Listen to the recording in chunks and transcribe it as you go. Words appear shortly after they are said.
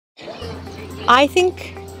I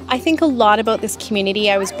think a lot about this community.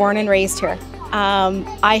 I was born and raised here.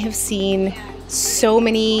 I have seen so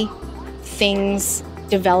many things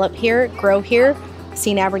develop here, grow here. I've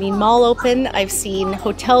seen Aberdeen Mall open. I've seen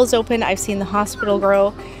hotels open. I've seen the hospital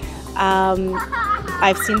grow.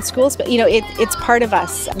 I've seen schools, but it's part of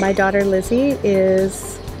us. My daughter Lizzie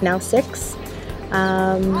is now 6.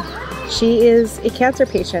 She is a cancer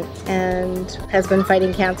patient and has been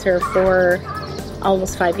fighting cancer for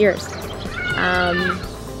almost 5 years.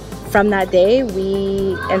 From that day,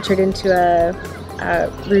 we entered into a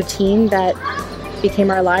routine that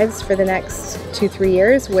became our lives for the next 2-3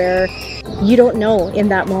 years, where you don't know in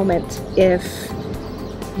that moment if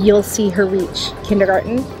you'll see her reach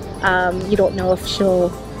kindergarten. You don't know if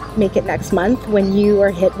she'll make it next month. When you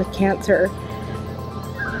are hit with cancer,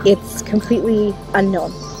 it's completely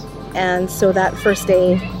unknown. And so that first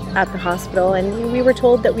day at the hospital, and we were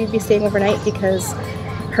told that we'd be staying overnight because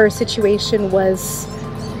her situation was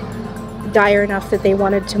dire enough that they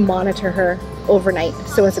wanted to monitor her overnight.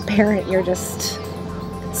 So as a parent, you're just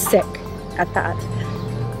sick at that.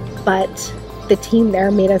 But the team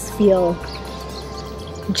there made us feel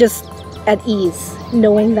just at ease,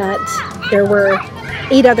 knowing that there were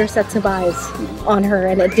 8 other sets of eyes on her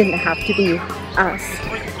and it didn't have to be us.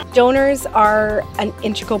 Donors are an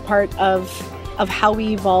integral part of how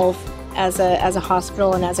we evolve as a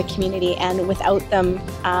hospital and as a community, and without them,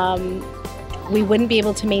 we wouldn't be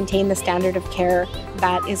able to maintain the standard of care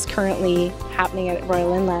that is currently happening at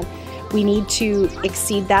Royal Inland. We need to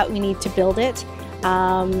exceed that. We need to build it.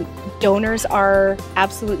 Donors are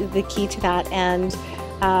absolutely the key to that, and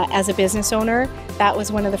as a business owner, that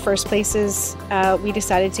was one of the first places we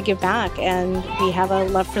decided to give back. And we have a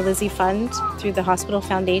Love for Lizzie fund through the Hospital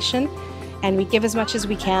Foundation, and we give as much as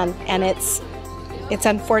we can. And it's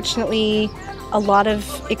unfortunately a lot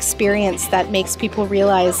of experience that makes people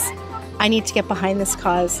realize, I need to get behind this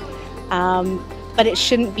cause. But it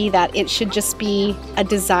shouldn't be that. It should just be a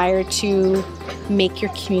desire to make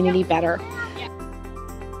your community better.